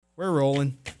We're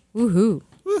rolling. Woohoo.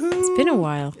 Woohoo. It's been a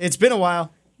while. It's been a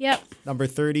while. Yep. Number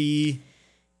 30.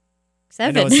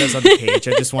 7. I know it says on the page.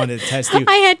 I just wanted to test you.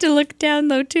 I had to look down,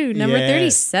 though, too. Number Yeah.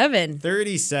 37.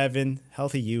 37.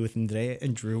 Healthy You with Andrea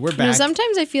and Drew. We're You back. know,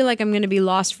 sometimes I feel like I'm going to be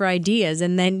lost for ideas,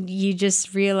 and then you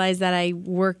just realize that I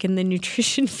work in the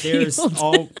nutrition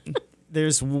field.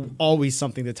 There's always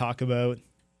something to talk about.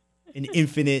 An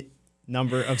infinite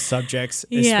number of subjects,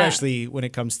 Yeah. especially when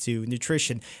it comes to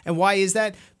nutrition. And why is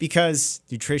that? Because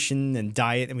nutrition and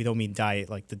diet, and we don't mean diet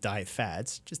like the diet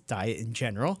fads, just diet in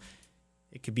general,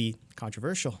 it could be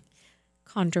controversial.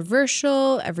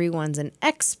 Controversial. Everyone's an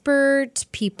expert.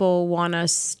 People want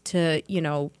us to,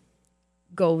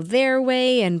 go their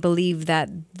way and believe that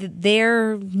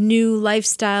their new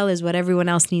lifestyle is what everyone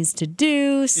else needs to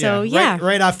do. So, yeah.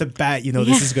 Right off the bat,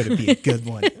 this is going to be a good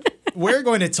one. We're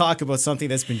going to talk about something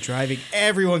that's been driving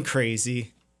everyone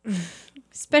crazy.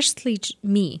 Especially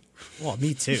me. Well,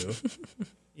 me too.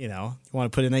 You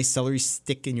want to put a nice celery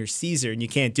stick in your Caesar, and you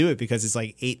can't do it because it's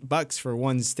like $8 for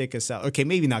one stick of celery. Okay,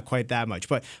 maybe not quite that much,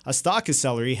 but a stalk of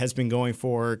celery has been going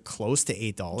for close to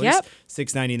 $8. Yep.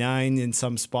 $6.99 in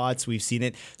some spots. We've seen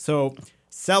it. So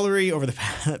celery over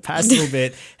the past little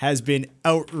bit has been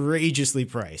outrageously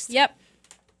priced. Yep.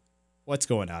 What's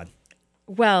going on?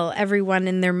 Well, everyone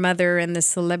and their mother and the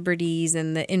celebrities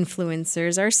and the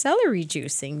influencers are celery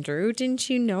juicing, Drew. Didn't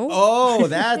you know? Oh,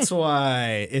 that's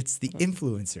why. It's the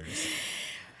influencers.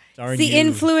 Darn the you,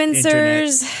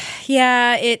 influencers, internet.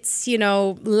 yeah, it's,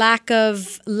 lack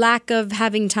of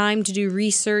having time to do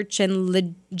research and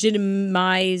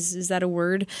legitimize, is that a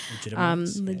word?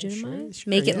 Legitimize? Sure,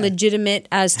 Make it legitimate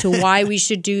as to why we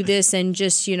should do this, and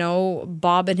just,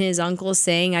 Bob and his uncle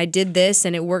saying, I did this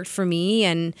and it worked for me,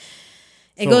 and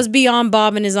it goes beyond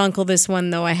Bob and his uncle, this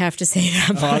one, though, I have to say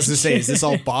that much. I was going to say, is this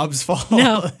all Bob's fault?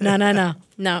 No,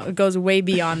 it goes way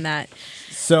beyond that.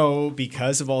 So,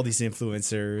 because of all these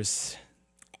influencers,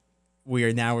 we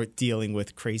are now dealing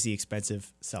with crazy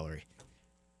expensive celery.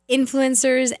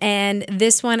 Influencers, and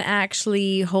this one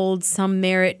actually holds some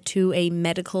merit to a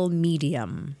medical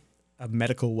medium. A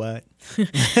medical what?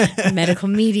 Medical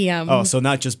medium. Oh, so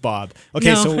not just Bob.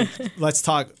 Okay, No. so let's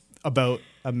talk about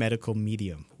a medical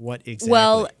medium. What exactly?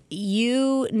 Well,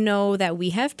 you know that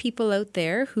we have people out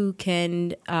there who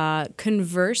can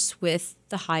converse with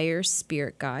the higher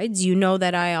spirit guides. You know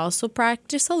that I also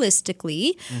practice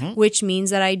holistically, which means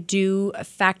that I do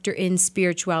factor in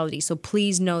spirituality. So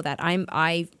please know that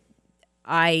I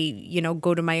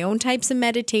go to my own types of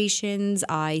meditations.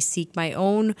 I seek my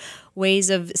own ways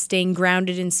of staying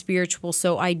grounded and spiritual.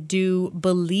 So I do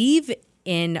believe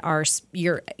in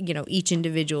each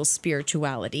individual's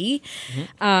spirituality.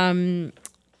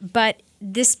 But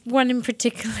this one in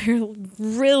particular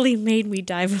really made me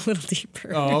dive a little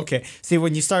deeper. Oh, okay. See,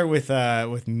 when you start with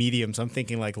mediums, I'm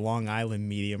thinking like Long Island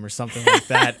Medium or something like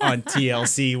that on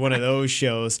TLC, one of those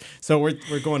shows. So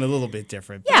we're going a little bit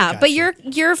different. Yeah, gotcha. but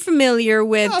you're familiar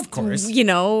with, Of course.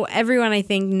 Everyone I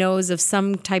think knows of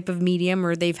some type of medium,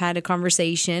 or they've had a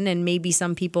conversation, and maybe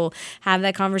some people have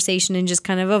that conversation and just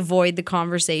kind of avoid the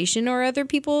conversation, or other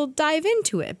people dive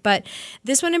into it. But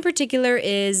this one in particular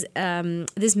is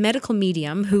this medical medium,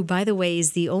 who, by the way,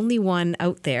 is the only one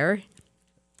out there,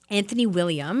 Anthony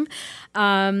William,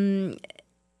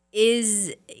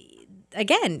 is...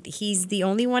 Again, he's the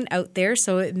only one out there,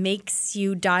 so it makes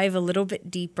you dive a little bit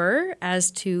deeper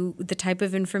as to the type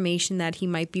of information that he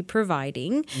might be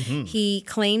providing. He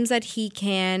claims that he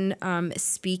can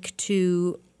speak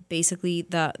to basically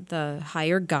the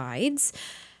higher guides.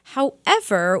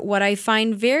 However, what I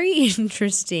find very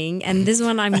interesting, and this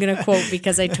one I'm going to quote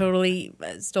because I totally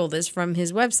stole this from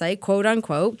his website, quote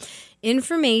unquote,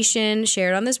 information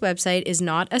shared on this website is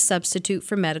not a substitute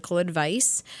for medical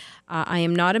advice. I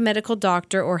am not a medical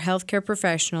doctor or healthcare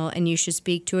professional, and you should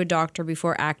speak to a doctor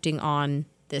before acting on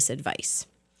this advice.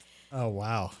 Oh,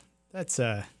 wow. That's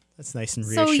nice and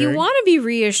reassuring. So you want to be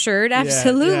reassured,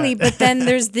 absolutely. yeah. But then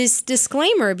there's this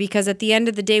disclaimer, because at the end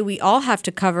of the day, we all have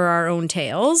to cover our own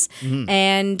tails.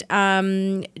 And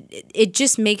it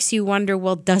just makes you wonder,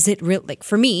 well, does it really, like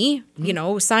for me,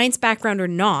 science background or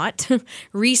not,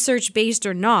 research-based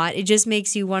or not, it just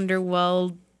makes you wonder,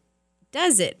 well,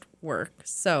 does it work?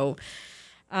 So,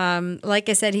 like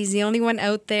I said, he's the only one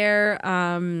out there,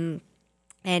 and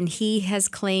he has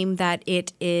claimed that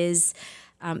it is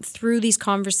through these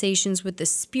conversations with the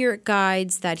spirit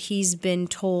guides that he's been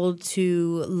told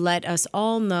to let us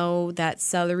all know that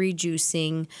celery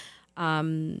juicing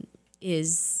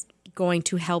is going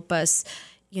to help us,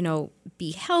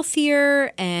 be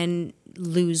healthier and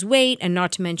lose weight, and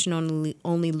not to mention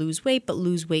only lose weight, but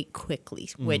lose weight quickly,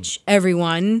 which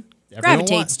everyone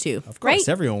gravitates to. Of course, right?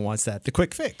 everyone wants that. The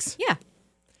quick fix. Yeah.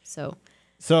 So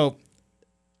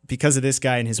because of this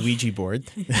guy and his Ouija board,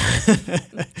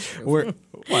 what?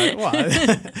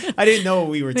 I didn't know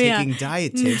we were taking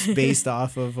diet tips based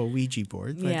off of a Ouija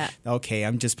board. But Yeah. Okay,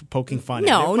 I'm just poking fun at it.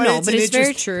 No, but it's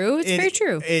very true. It's very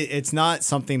true. It's not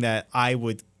something that I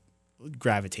would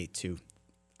gravitate to.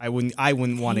 I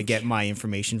wouldn't want to get my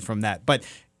information from that. But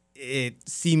it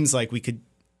seems like we could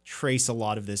trace a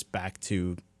lot of this back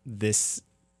to this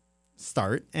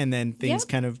start and then things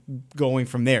kind of going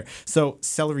from there. So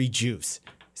celery juice,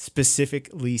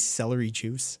 specifically celery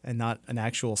juice and not an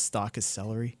actual stalk of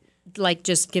celery. Like,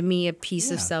 just give me a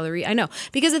piece of celery. I know.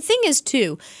 Because the thing is,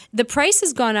 too, the price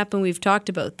has gone up, and we've talked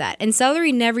about that. And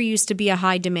celery never used to be a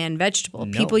high-demand vegetable.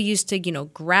 No. People used to,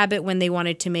 grab it when they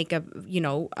wanted to make a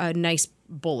nice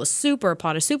bowl of soup or a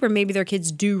pot of soup, or maybe their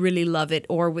kids do really love it,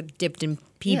 or with dipped in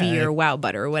PB or Wow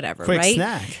Butter or whatever, Quick right?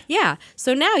 snack. Yeah.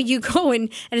 So now you go and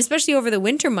especially over the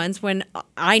winter months when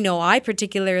I know I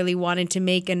particularly wanted to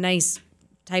make a nice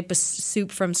type of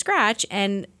soup from scratch,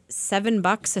 and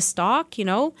 $7 a stalk,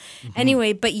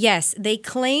 Anyway, but yes, they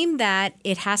claim that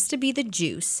it has to be the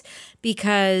juice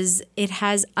because it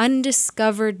has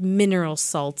undiscovered mineral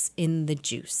salts in the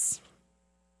juice.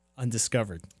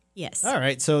 Undiscovered. Yes. All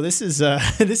right, so this is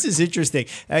this is interesting.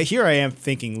 Here I am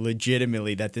thinking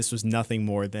legitimately that this was nothing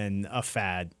more than a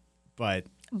fad, but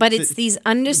it's these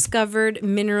undiscovered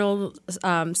mineral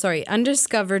salts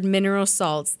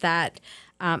that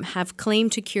have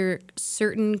claimed to cure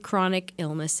certain chronic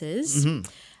illnesses,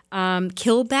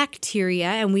 kill bacteria.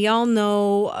 And we all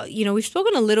know, we've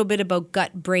spoken a little bit about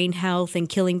gut-brain health and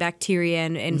killing bacteria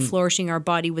and flourishing our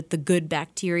body with the good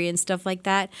bacteria and stuff like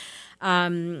that.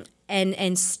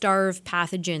 And starve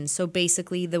pathogens. So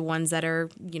basically the ones that are,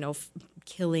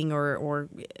 killing or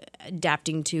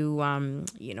adapting to,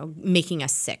 making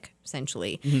us sick,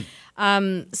 essentially.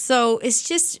 So it's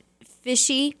just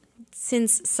fishy,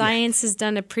 since science has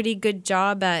done a pretty good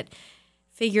job at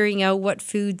figuring out what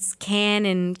foods can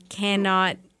and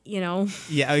cannot,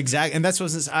 Yeah, exactly. And that's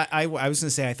what I was going to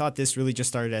say. I thought this really just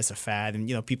started as a fad,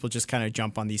 and people just kind of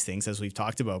jump on these things as we've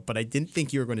talked about. But I didn't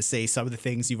think you were going to say some of the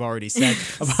things you've already said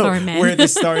about where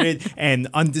this started and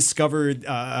undiscovered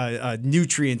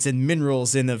nutrients and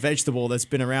minerals in a vegetable that's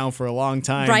been around for a long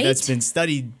time, right? That's been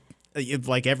studied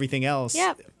like everything else.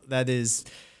 Yeah, that is.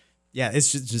 Yeah,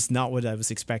 it's just not what I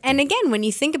was expecting. And again, when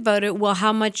you think about it, well,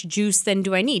 how much juice then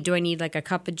do I need? Do I need like a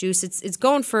cup of juice? It's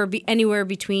going for anywhere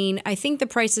between, I think the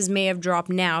prices may have dropped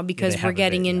now because we're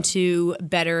getting into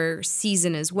better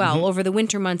season as well. Over the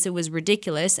winter months, it was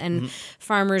ridiculous and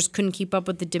farmers couldn't keep up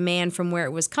with the demand from where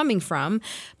it was coming from.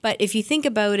 But if you think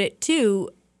about it too,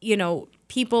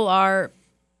 people are...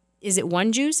 Is it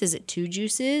one juice? Is it two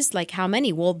juices? Like how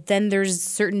many? Well, then there's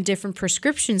certain different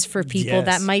prescriptions for people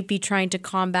that might be trying to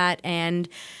combat and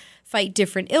fight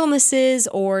different illnesses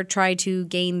or try to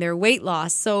gain their weight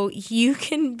loss. So you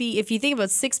can be, if you think about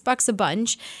 $6 a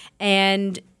bunch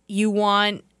and you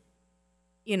want,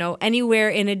 anywhere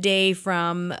in a day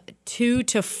from 2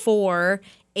 to 4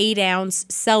 8-ounce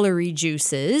celery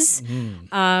juices.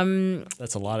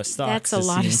 That's a lot of stock. That's a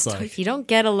lot of stock. Like. You don't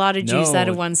get a lot of juice out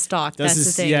of one stalk. That's the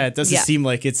thing. Yeah, it doesn't seem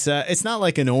like it's not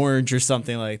like an orange or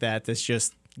something like that that's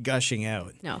just gushing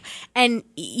out. No. And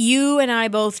you and I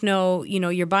both know,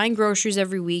 you're buying groceries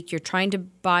every week. You're trying to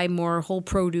buy more whole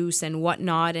produce and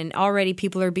whatnot. And already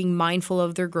people are being mindful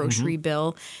of their grocery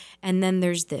bill. And then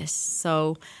there's this.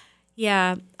 So,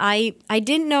 yeah, I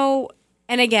didn't know.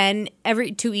 And again,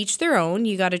 to each their own.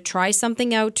 You got to try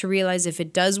something out to realize if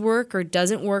it does work or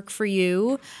doesn't work for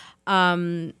you.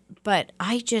 But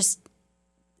I just,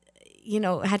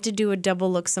 had to do a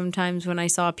double look sometimes when I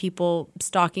saw people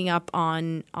stocking up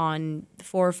on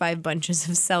 4 or 5 bunches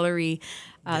of celery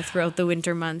throughout the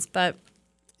winter months. But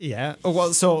yeah,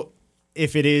 well, so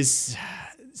if it is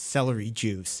celery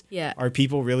juice, are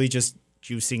people really just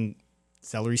juicing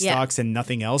celery stalks and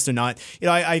nothing else? They're not,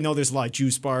 I know there's a lot of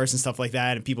juice bars and stuff like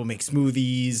that, and people make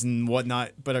smoothies and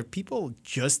whatnot, but are people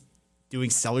just doing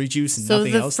celery juice and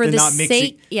nothing else? They're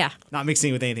not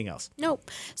mixing with anything else. Nope.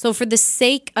 So for the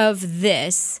sake of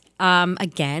this,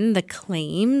 again, the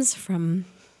claims from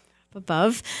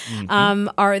above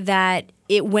are that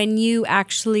when you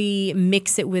actually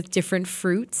mix it with different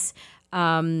fruits,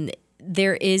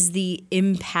 there is the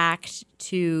impact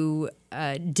to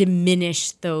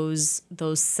diminish those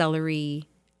celery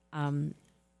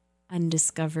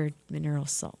undiscovered mineral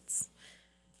salts.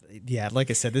 Yeah, like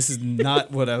I said, this is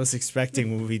not what I was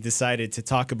expecting when we decided to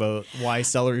talk about why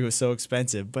celery was so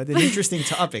expensive, but an interesting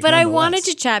topic. But I wanted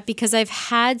to chat because I've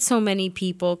had so many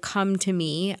people come to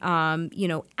me,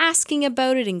 asking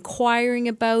about it, inquiring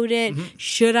about it. Mm-hmm.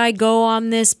 Should I go on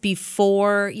this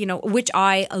before, which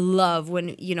I love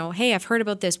when, hey, I've heard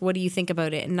about this. What do you think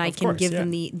about it? And I can give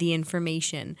them the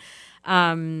information.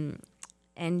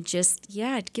 And just,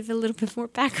 give a little bit more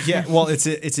background. Yeah, well, it's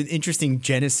an interesting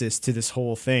genesis to this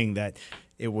whole thing that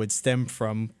it would stem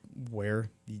from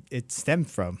where it stemmed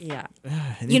from. Yeah.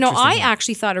 I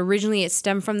actually thought originally it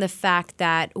stemmed from the fact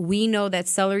that we know that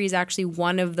celery is actually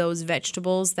one of those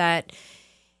vegetables that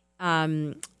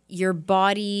your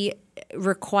body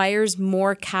requires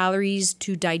more calories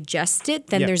to digest it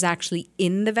than there's actually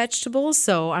in the vegetables.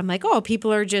 So I'm like,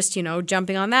 people are just,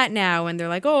 jumping on that now. And they're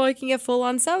like, I can get full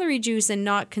on celery juice and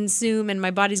not consume. And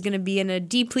my body's going to be in a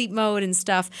deplete mode and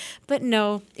stuff. But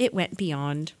no, it went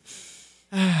beyond.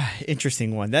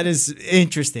 Interesting one. That is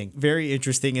interesting. Very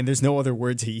interesting. And there's no other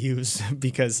word to use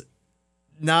because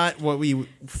not what we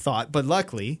thought. But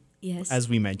luckily, yes, as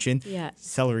we mentioned,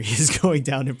 celery is going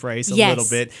down in price a little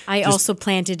bit. I also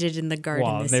planted it in the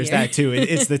garden this there's year. That too.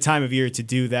 It's the time of year to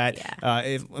do that,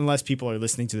 unless people are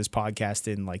listening to this podcast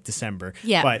in like December.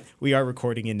 Yeah. But we are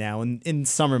recording it now in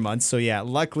summer months. So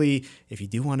luckily, if you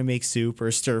do want to make soup or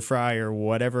stir fry or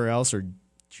whatever else or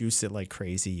juice it like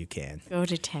crazy, you can. Go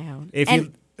to town.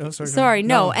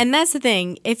 No. And that's the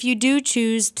thing. If you do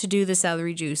choose to do the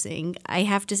celery juicing, I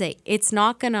have to say, it's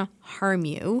not going to harm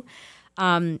you.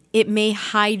 It may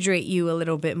hydrate you a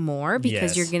little bit more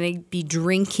because you're going to be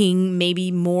drinking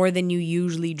maybe more than you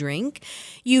usually drink.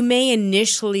 You may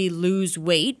initially lose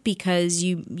weight because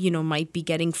you might be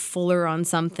getting fuller on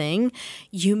something.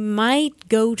 You might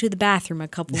go to the bathroom a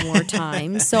couple more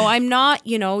times. So I'm not,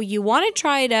 you want to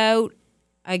try it out,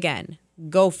 again,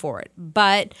 go for it.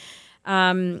 But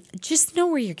just know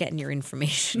where you're getting your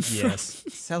information from. Yes.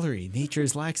 Celery,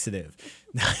 nature's laxative.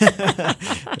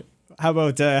 How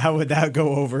would that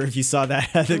go over if you saw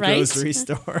that at the grocery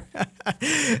store?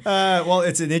 Well,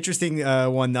 it's an interesting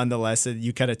one nonetheless.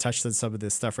 You kind of touched on some of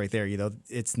this stuff right there.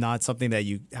 It's not something that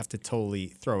you have to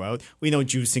totally throw out. We know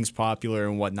juicing's popular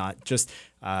and whatnot. Just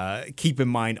keep in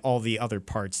mind all the other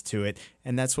parts to it.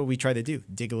 And that's what we try to do,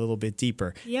 dig a little bit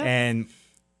deeper. Yep. And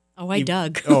I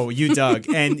dug. You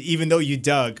dug. And even though you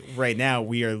dug, right now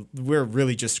we're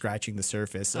really just scratching the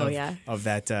surface of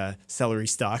that celery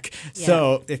stock. Yeah.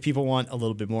 So if people want a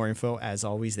little bit more info, as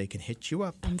always, they can hit you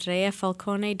up.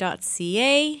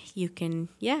 AndreaFalcone.ca. You can,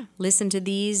 listen to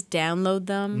these, download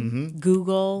them,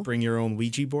 Google. Bring your own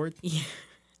Ouija board. Yeah.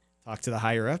 Talk to the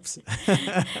higher ups.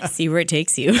 See where it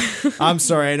takes you. I'm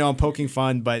sorry. I know I'm poking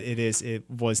fun, but it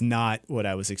was not what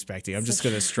I was expecting. I'm just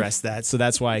going to stress that. So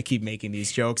that's why I keep making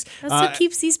these jokes. That's what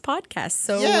keeps these podcasts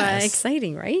so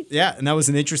exciting, right? Yeah. And that was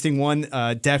an interesting one.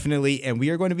 Definitely. And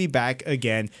we are going to be back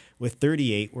again with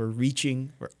 38. We're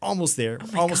almost there.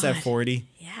 Almost at 40.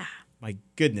 Yeah. My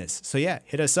goodness. So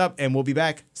hit us up and we'll be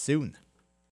back soon.